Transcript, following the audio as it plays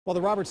Well,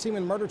 the Robert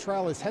Semen murder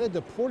trial is headed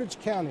to Portage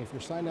County. If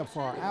you're signed up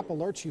for our app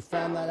alerts, you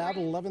found that out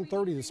at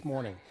 11:30 this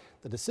morning.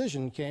 The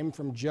decision came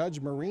from Judge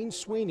Maureen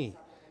Sweeney.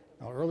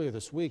 Now, earlier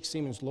this week,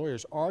 Semen's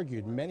lawyers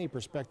argued many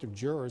prospective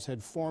jurors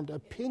had formed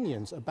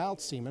opinions about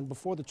Semen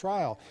before the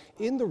trial.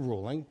 In the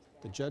ruling,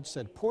 the judge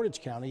said Portage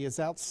County is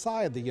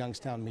outside the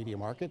Youngstown media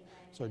market,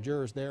 so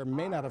jurors there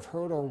may not have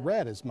heard or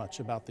read as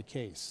much about the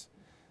case.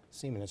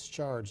 Semen is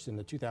charged in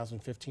the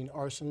 2015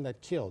 arson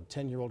that killed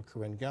 10-year-old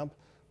Corinne Gump,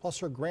 plus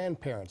her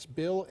grandparents,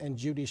 Bill and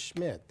Judy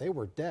Schmidt. They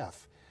were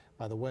deaf.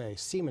 By the way,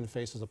 Semen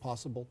faces a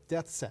possible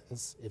death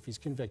sentence if he's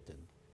convicted.